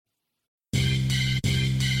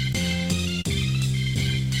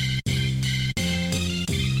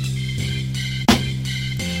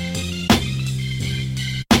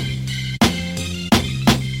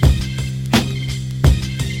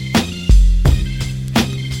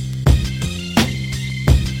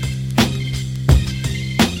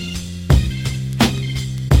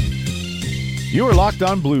You are Locked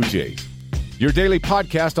On Blue Jays, your daily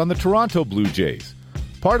podcast on the Toronto Blue Jays,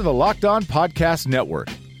 part of the Locked On Podcast Network,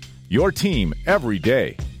 your team every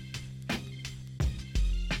day.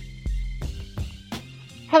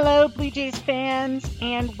 Hello, Blue Jays fans,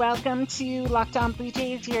 and welcome to Locked On Blue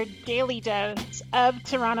Jays, your daily dose of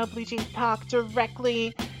Toronto Blue Jays talk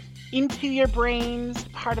directly into your brains,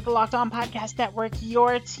 part of the Locked On Podcast Network,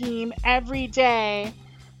 your team every day.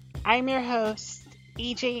 I'm your host,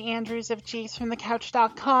 AJ Andrews of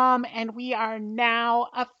JaysFromTheCouch.com, and we are now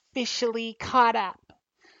officially caught up.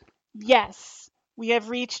 Yes, we have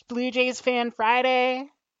reached Blue Jays Fan Friday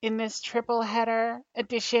in this triple header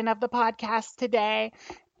edition of the podcast today,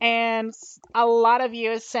 and a lot of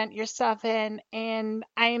you have sent your stuff in, and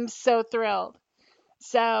I am so thrilled.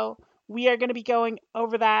 So we are going to be going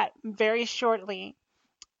over that very shortly.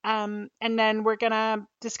 And then we're going to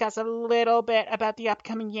discuss a little bit about the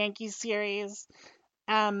upcoming Yankees series.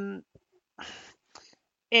 We'll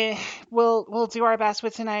do our best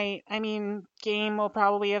with tonight. I mean, game will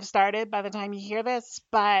probably have started by the time you hear this,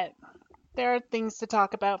 but there are things to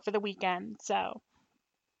talk about for the weekend. So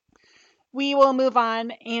we will move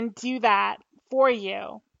on and do that for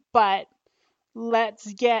you. But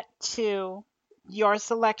let's get to your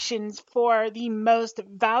selections for the most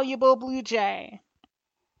valuable Blue Jay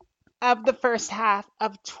of the first half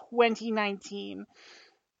of 2019.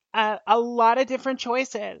 A lot of different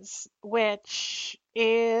choices, which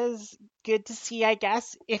is good to see, I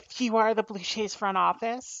guess, if you are the Blue Jays front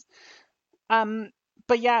office.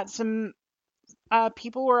 But yeah, some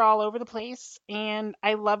people were all over the place, and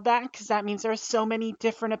I love that because that means there are so many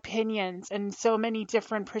different opinions and so many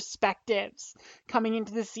different perspectives coming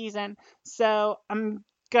into the season. So I'm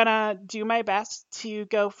gonna do my best to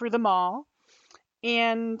go through them all.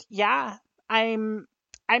 And yeah, I'm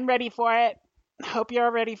ready for it. Hope you're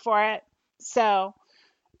ready for it. So,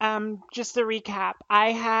 just to recap, I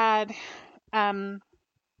had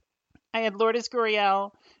Lourdes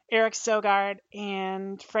Gurriel, Eric Sogard,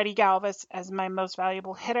 and Freddie Galvis as my most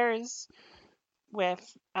valuable hitters, with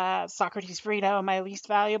Socrates Brito my least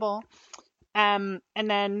valuable. And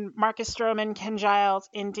then Marcus Stroman, Ken Giles,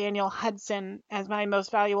 and Daniel Hudson as my most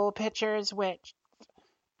valuable pitchers, with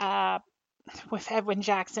Edwin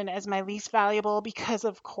Jackson as my least valuable because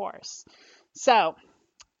of course. So,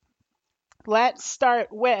 let's start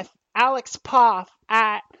with Alex Poff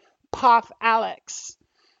at Poff Alex.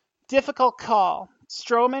 Difficult call.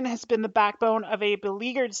 Stroman has been the backbone of a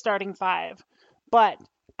beleaguered starting five, but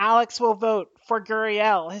Alex will vote for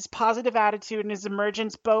Gurriel. His positive attitude and his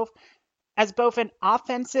emergence as both an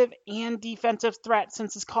offensive and defensive threat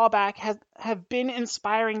since his callback have been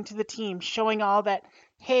inspiring to the team, showing all that,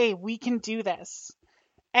 hey, we can do this.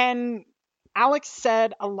 And Alex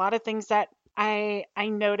said a lot of things that I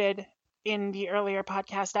noted in the earlier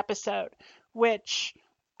podcast episode, which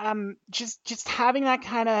just having that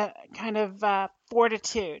kind of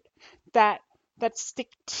fortitude, that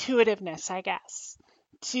stick-to-itiveness, I guess,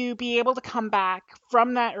 to be able to come back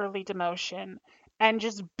from that early demotion and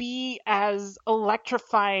just be as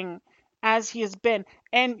electrifying as he has been.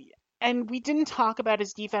 And we didn't talk about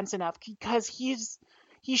his defense enough because he's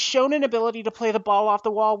shown an ability to play the ball off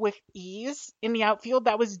the wall with ease in the outfield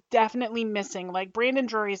that was definitely missing. Like, Brandon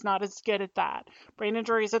Drury is not as good at that. Brandon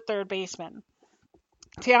Drury is a third baseman.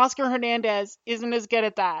 Teoscar Hernandez isn't as good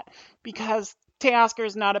at that because Teoscar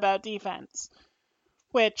is not about defense,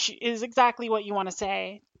 which is exactly what you want to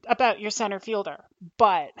say about your center fielder.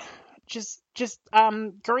 But just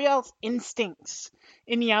Gurriel's instincts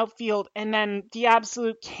in the outfield, and then the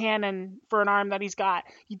absolute cannon for an arm that he's got.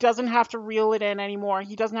 He doesn't have to reel it in anymore.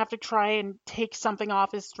 He doesn't have to try and take something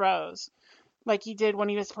off his throws like he did when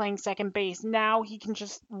he was playing second base. Now he can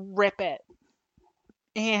just rip it.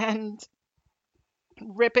 And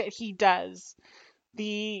rip it he does.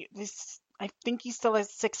 I think he still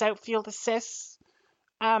has 6 outfield assists.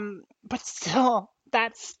 But still,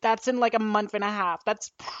 that's in like a month and a half.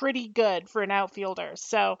 That's pretty good for an outfielder.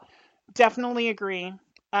 So definitely agree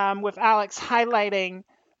with Alex highlighting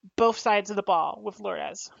both sides of the ball with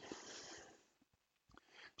Lourdes.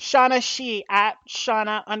 Shauna Shee at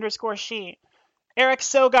Shauna_Shee. Eric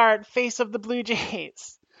Sogard, face of the Blue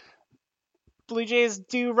Jays. Blue Jays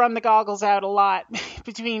do run the goggles out a lot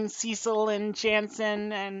between Cecil and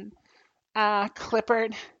Jansen and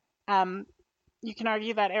Clippard. You can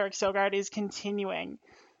argue that Eric Sogard is continuing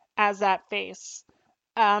as that face.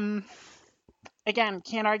 Again,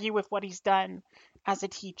 can't argue with what he's done as a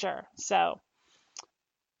teacher. So,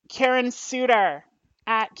 Karen Suter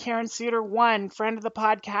at Karen Suter 1, friend of the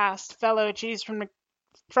podcast, fellow Jays from the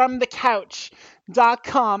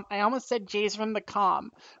couch.com. I almost said Jays from the com,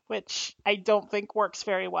 which I don't think works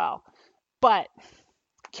very well. But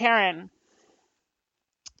Karen,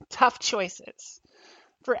 tough choices.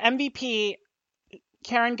 For MVP,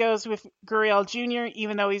 Karen goes with Gurriel Jr.,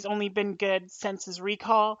 even though he's only been good since his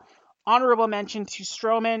recall. Honorable mention to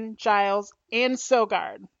Stroman, Giles, and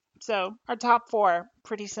Sogard. So our top four,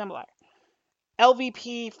 pretty similar.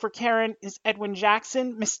 LVP for Karen is Edwin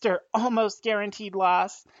Jackson, Mr. Almost Guaranteed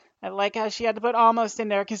Loss. I like how she had to put almost in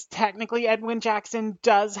there because technically Edwin Jackson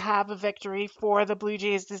does have a victory for the Blue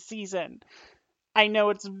Jays this season. I know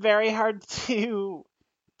it's very hard to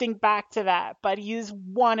think back to that, but he's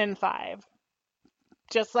 1-5,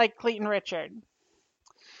 just like Clayton Richard.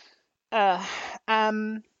 But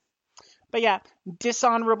yeah,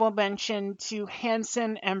 dishonorable mention to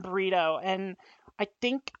Hanson and Brito. And I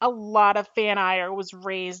think a lot of fan ire was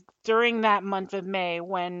raised during that month of May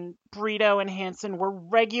when Brito and Hanson were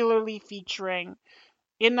regularly featuring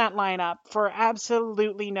in that lineup for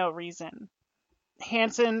absolutely no reason.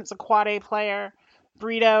 Hanson's a quad A player.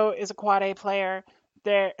 Brito is a quad A player.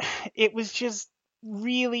 It was just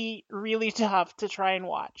really, really tough to try and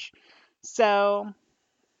watch. So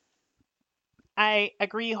I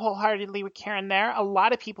agree wholeheartedly with Karen there. A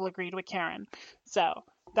lot of people agreed with Karen. So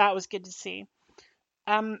that was good to see.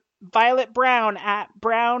 Violet Brown at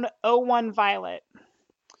Brown01 Violet.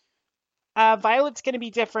 Violet's going to be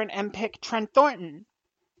different and pick Trent Thornton.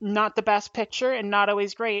 Not the best pitcher and not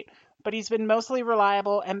always great, but he's been mostly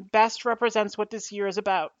reliable and best represents what this year is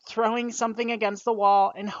about, throwing something against the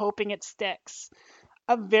wall and hoping it sticks.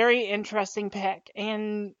 A very interesting pick.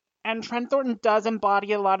 And Trent Thornton does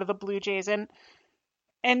embody a lot of the Blue Jays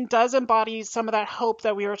and does embody some of that hope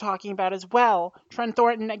that we were talking about as well. Trent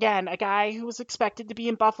Thornton, again, a guy who was expected to be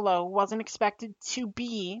in Buffalo, wasn't expected to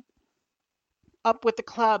be up with the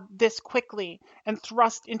club this quickly and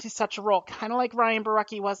thrust into such a role, kind of like Ryan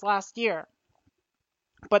Borucki was last year.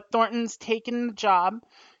 But Thornton's taken the job.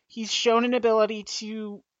 He's shown an ability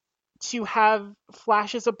to have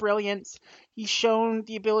flashes of brilliance. He's shown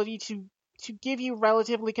the ability to give you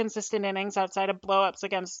relatively consistent innings outside of blowups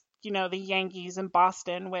against, the Yankees and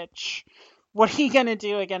Boston, which, what are you going to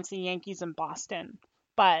do against the Yankees and Boston?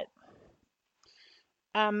 But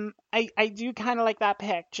I do kind of like that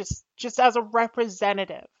pick, just as a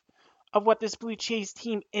representative of what this Blue Jays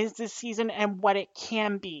team is this season and what it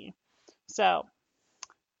can be. So,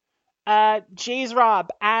 Jays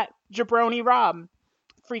Rob at Jabroni Rob,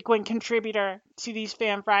 frequent contributor to these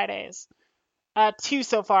Fan Fridays. 2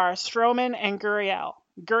 so far, Stroman and Gurriel.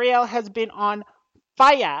 Gurriel has been on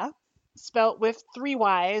fire, spelt with 3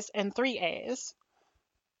 Y's and 3 A's,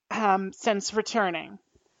 since returning.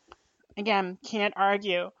 Again, can't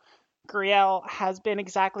argue. Gurriel has been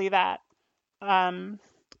exactly that.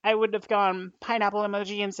 I would have gone pineapple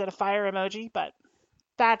emoji instead of fire emoji, but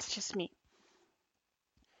that's just me.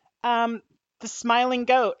 The Smiling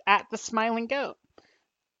Goat at the Smiling Goat.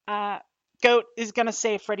 Goat is going to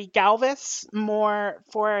say Freddie Galvis more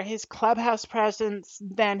for his clubhouse presence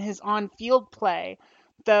than his on-field play,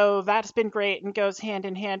 though that's been great and goes hand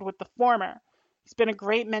in hand with the former. He's been a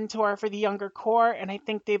great mentor for the younger core, and I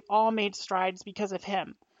think they've all made strides because of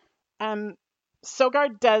him.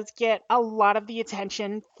 Sogard does get a lot of the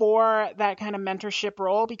attention for that kind of mentorship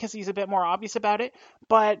role because he's a bit more obvious about it,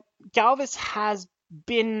 but Galvis has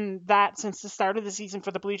been that since the start of the season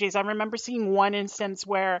for the Blue Jays. I remember seeing one instance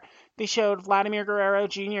where they showed Vladimir Guerrero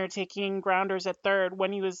Jr. taking grounders at third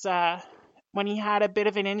when he was when he had a bit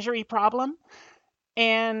of an injury problem,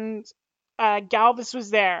 and Galvis was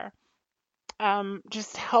there,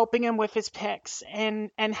 just helping him with his picks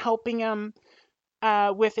and helping him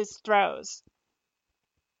with his throws.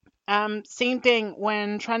 Same thing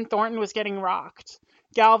when Trent Thornton was getting rocked.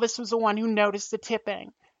 Galvis was the one who noticed the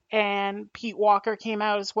tipping, and Pete Walker came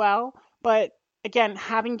out as well. But again,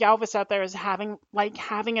 having Galvis out there is having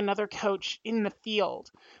another coach in the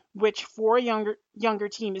field, which for a younger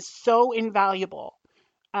team is so invaluable.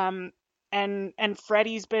 And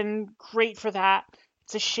Freddie's been great for that.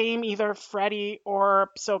 It's a shame either Freddie or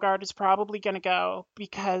Sogard is probably going to go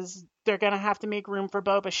because they're going to have to make room for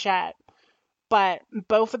Bo Bichette. But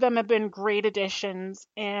both of them have been great additions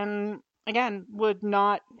and, again, would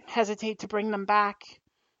not hesitate to bring them back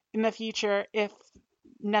in the future if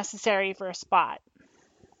necessary for a spot.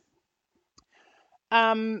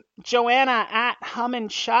 Joanna at Hum and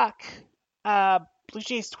Chuck, Blue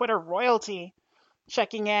Jays Twitter royalty,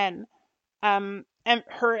 checking in. And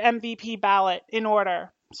her MVP ballot in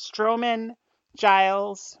order: Stroman,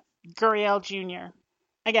 Giles, Gurriel Jr.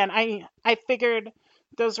 Again, I figured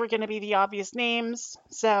those were going to be the obvious names,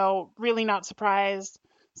 so really not surprised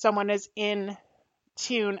someone as in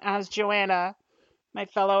tune as Joanna, my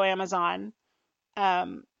fellow Amazon,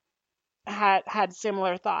 had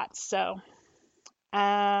similar thoughts. So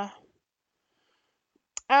Uh,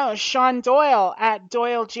 oh, Sean Doyle at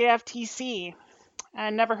Doyle JFTC. I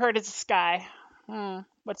never heard of this guy.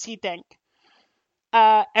 What's he think?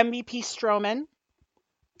 MVP Stroman.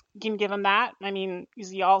 You can give him that. I mean, he's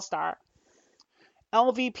the all-star.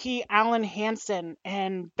 LVP Alan Hansen,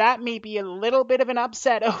 and that may be a little bit of an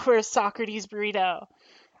upset over Socrates Burrito.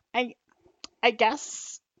 I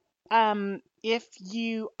guess if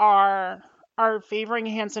you are favoring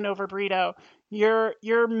Hansen over Burrito, you're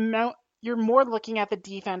more looking at the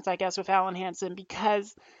defense, I guess, with Alan Hansen,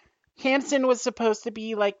 because Hansen was supposed to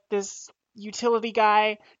be like this utility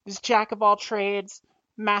guy, this jack of all trades,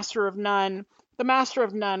 master of none. The master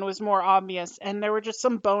of none was more obvious, and there were just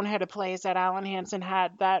some boneheaded plays that Alan Hansen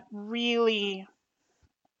had that really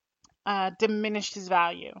diminished his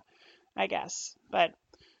value, I guess. But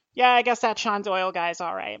yeah, I guess that Sean Doyle guy's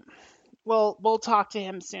all right. We'll talk to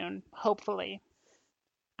him soon, hopefully.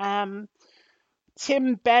 Tim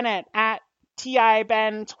Bennett at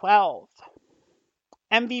TIBen12.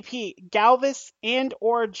 MVP Galvis and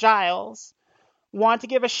or Giles. Want to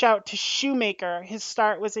give a shout to Shoemaker. His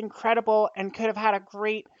start was incredible and could have had a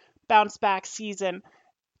great bounce back season.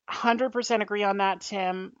 100% agree on that,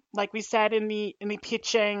 Tim. Like we said in the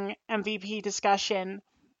pitching MVP discussion,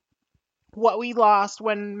 what we lost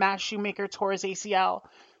when Matt Shoemaker tore his ACL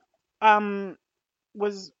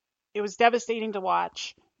was devastating to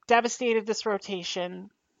watch. Devastated this rotation.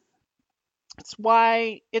 It's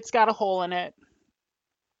why it's got a hole in it.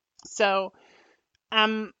 So,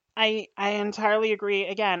 I entirely agree.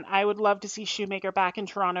 Again, I would love to see Shoemaker back in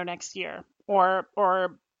Toronto next year, or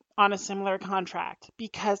on a similar contract,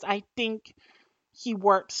 because I think he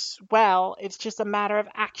works well. It's just a matter of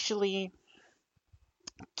actually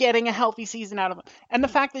getting a healthy season out of him. And the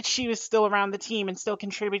fact that she was still around the team and still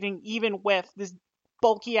contributing, even with this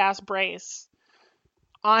bulky ass brace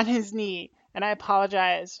on his knee. And I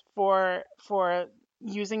apologize for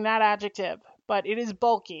using that adjective, but it is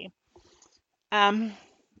bulky.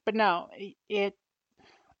 But no,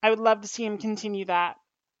 I would love to see him continue that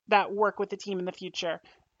work with the team in the future.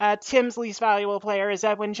 Tim's least valuable player is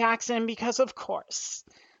Edwin Jackson, because of course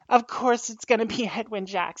it's going to be Edwin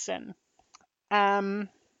Jackson.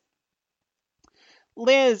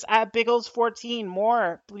 Liz at Biggles14,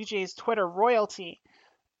 more Blue Jays Twitter royalty.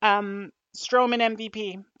 Stroman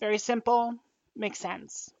MVP, very simple, makes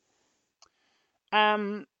sense.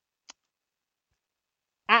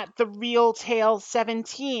 At the Real Tails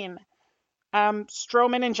 17,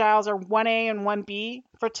 Stroman and Giles are 1A and 1B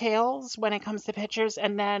for Tails when it comes to pitchers,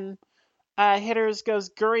 and then hitters goes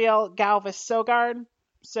Gurriel, Galvis, Sogard.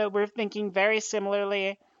 So we're thinking very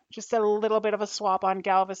similarly, just a little bit of a swap on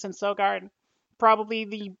Galvis and Sogard.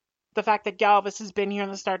 Probably the fact that Galvis has been here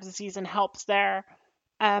in the start of the season helps there.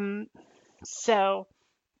 So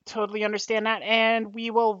totally understand that. And we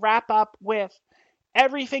will wrap up with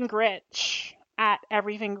Everything Gritch at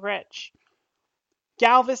Everything Gritch.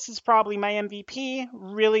 Galvis is probably my MVP.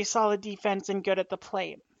 Really solid defense and good at the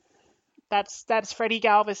plate. That's Freddie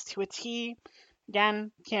Galvis to a T.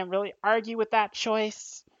 Again, can't really argue with that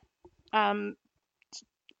choice. You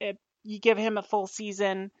give him a full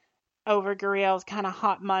season over Gurriel's kind of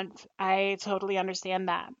hot month. I totally understand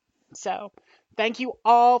that. So thank you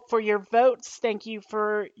all for your votes. Thank you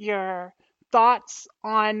for your thoughts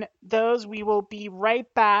on those. We will be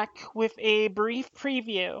right back with a brief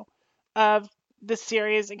preview of the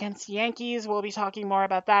series against the Yankees. We'll be talking more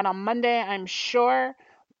about that on Monday, I'm sure.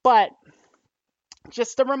 But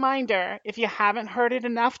just a reminder, if you haven't heard it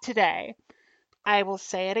enough today, I will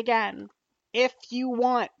say it again. If you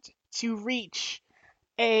want to reach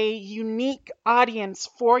a unique audience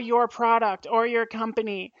for your product or your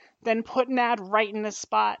company, then put an ad right in this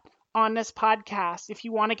spot on this podcast. If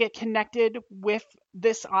you want to get connected with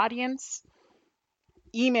this audience,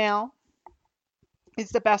 email is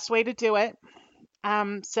the best way to do it.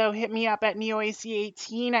 So hit me up at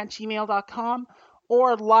neoac18@gmail.com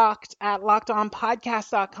or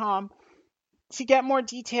lockedonpodcast.com to get more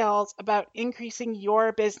details about increasing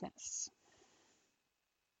your business.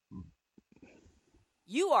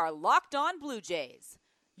 You are Locked On Blue Jays,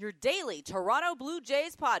 your daily Toronto Blue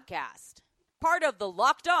Jays podcast. Part of the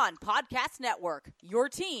Locked On Podcast Network, your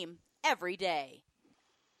team every day.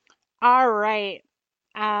 All right.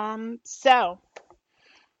 So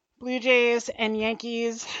Blue Jays and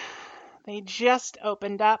Yankees, they just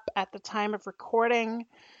opened up at the time of recording.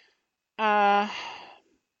 Aaron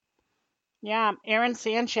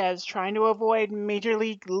Sanchez trying to avoid Major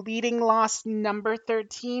League leading loss number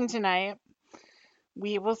 13 tonight.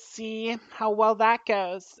 We will see how well that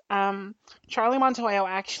goes. Charlie Montoyo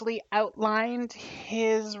actually outlined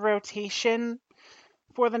his rotation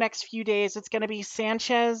for the next few days. It's going to be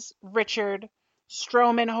Sanchez, Richard,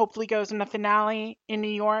 Strowman hopefully goes in the finale in New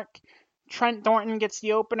York. Trent Thornton gets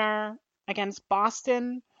the opener against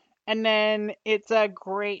Boston. And then it's a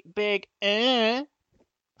great big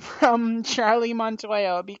from Charlie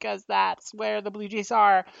Montoyo, because that's where the Blue Jays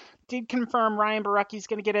are. Did confirm Ryan Borucki's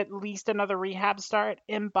going to get at least another rehab start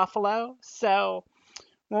in Buffalo, so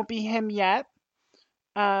won't be him yet.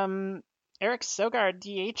 Eric Sogard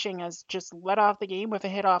DHing has just let off the game with a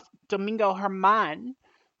hit off Domingo Germán,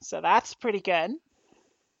 so that's pretty good.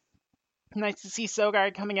 Nice to see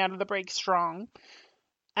Sogard coming out of the break strong.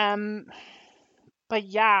 But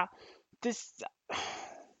yeah,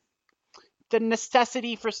 the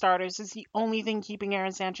necessity for starters is the only thing keeping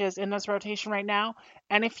Aaron Sanchez in this rotation right now.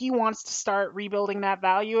 And if he wants to start rebuilding that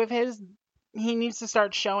value of his, he needs to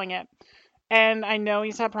start showing it. And I know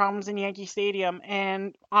he's had problems in Yankee Stadium.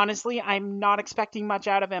 And honestly, I'm not expecting much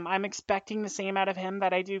out of him. I'm expecting the same out of him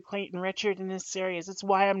that I do Clayton Richard in this series. It's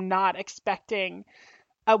why I'm not expecting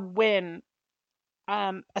a win,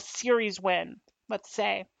 a series win, let's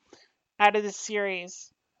say, out of this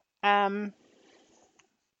series.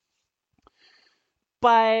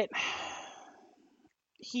 But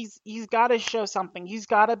he's got to show something. He's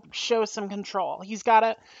got to show some control. He's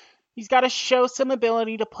got to show some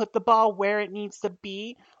ability to put the ball where it needs to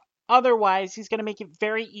be. Otherwise, he's going to make it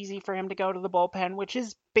very easy for him to go to the bullpen, which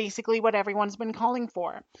is basically what everyone's been calling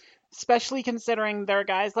for, especially considering there are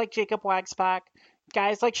guys like Jacob Waguespack,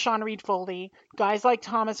 guys like Sean Reed-Foley, guys like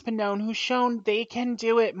Thomas Pannone, who've shown they can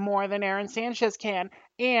do it more than Aaron Sanchez can.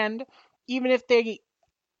 And even if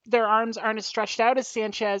their arms aren't as stretched out as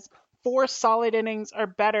Sanchez, 4 solid innings are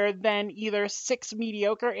better than either 6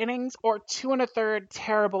 mediocre innings or 2 1/3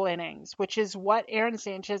 terrible innings, which is what Aaron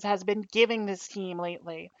Sanchez has been giving this team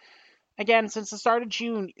lately. Again, since the start of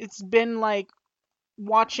June, it's been like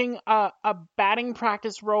watching a batting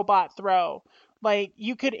practice robot throw. Like,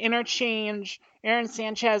 you could interchange Aaron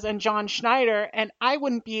Sanchez and John Schneider, and I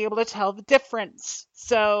wouldn't be able to tell the difference.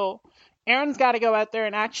 So Aaron's got to go out there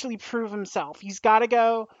and actually prove himself. He's got to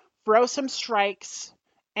go throw some strikes,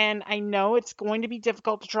 and I know it's going to be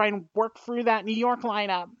difficult to try and work through that New York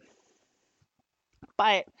lineup,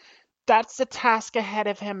 but that's the task ahead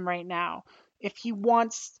of him right now. If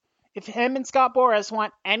him and Scott Boras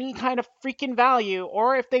want any kind of freaking value,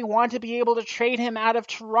 or if they want to be able to trade him out of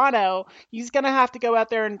Toronto, he's going to have to go out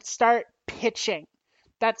there and start pitching.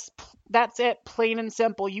 That's it, plain and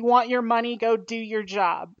simple. You want your money, go do your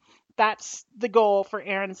job. That's the goal for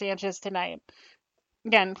Aaron Sanchez tonight.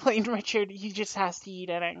 Again, Clayton Richard, he just has to eat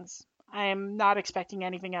innings. I am not expecting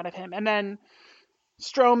anything out of him. And then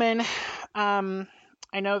Strowman, I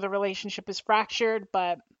know the relationship is fractured,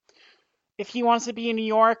 but if he wants to be in New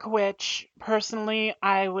York, which personally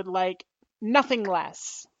I would like nothing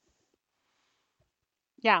less.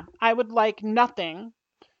 Yeah, I would like nothing,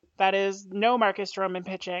 that is no Marcus Stroman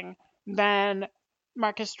pitching, than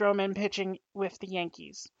Marcus Stroman pitching with the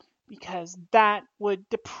Yankees, because that would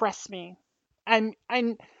depress me. I'm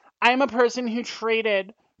a person who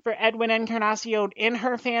traded for Edwin Encarnacion in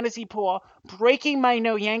her fantasy pool, breaking my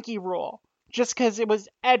no Yankee rule just because it was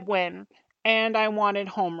Edwin and I wanted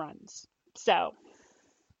home runs. So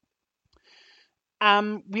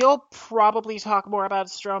we'll probably talk more about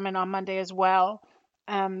Stroman on Monday as well.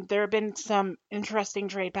 There have been some interesting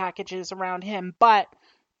trade packages around him, but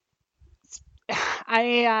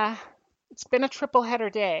it's been a triple header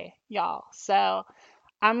day, y'all. So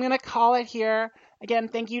I'm going to call it here. Again,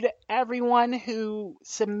 thank you to everyone who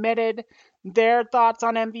submitted their thoughts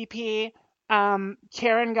on MVP.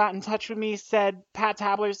 Karen got in touch with me, said Pat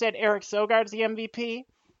Tabler said Eric Sogard's the MVP.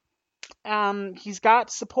 He's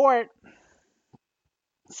got support.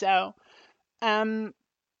 So, a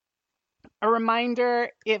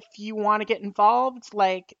reminder, if you want to get involved,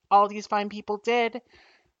 like all these fine people did,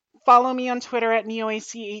 follow me on Twitter at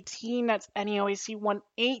NeoAC18. That's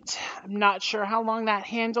NeoAC18. I'm not sure how long that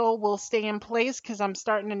handle will stay in place because I'm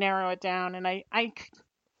starting to narrow it down, and I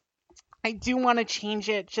do want to change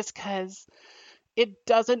it just because it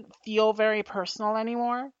doesn't feel very personal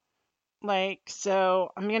anymore. Like,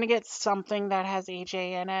 so I'm going to get something that has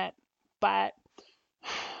AJ in it, but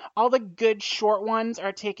all the good short ones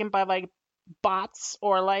are taken by like bots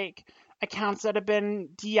or like accounts that have been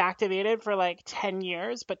deactivated for like 10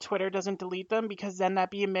 years, but Twitter doesn't delete them because then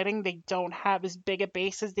that'd be admitting they don't have as big a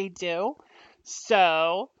base as they do.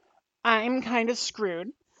 So I'm kind of screwed,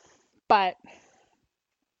 but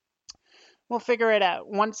we'll figure it out.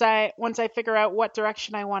 Once I figure out what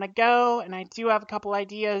direction I want to go, and I do have a couple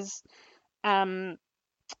ideas, I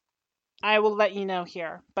will let you know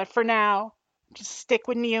here. But for now, just stick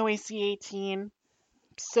with NeoAC18.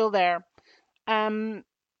 Still there.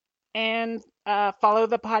 And follow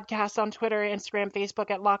the podcast on Twitter, Instagram,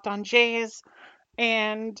 Facebook at Locked On Jays.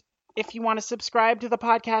 And if you want to subscribe to the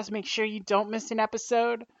podcast, make sure you don't miss an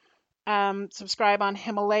episode. Subscribe on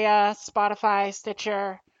Himalaya, Spotify,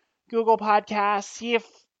 Stitcher, Google Podcasts.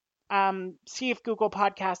 See if Google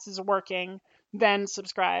Podcasts is working, then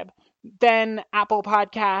subscribe. Then Apple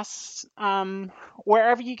Podcasts.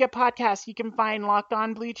 Wherever you get podcasts, you can find Locked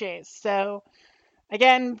On Blue Jays. So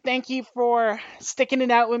again, thank you for sticking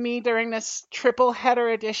it out with me during this triple header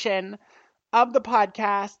edition of the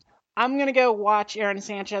podcast. I'm going to go watch Aaron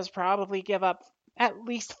Sanchez probably give up at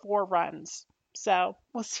least 4 runs. So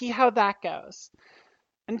we'll see how that goes.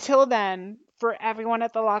 Until then, for everyone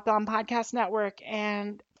at the Locked On Podcast Network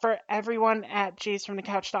and for everyone at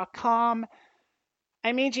jaysfromthecouch.com,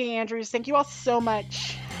 I'm AJ Andrews. Thank you all so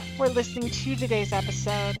much for listening to today's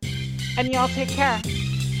episode. And y'all take care.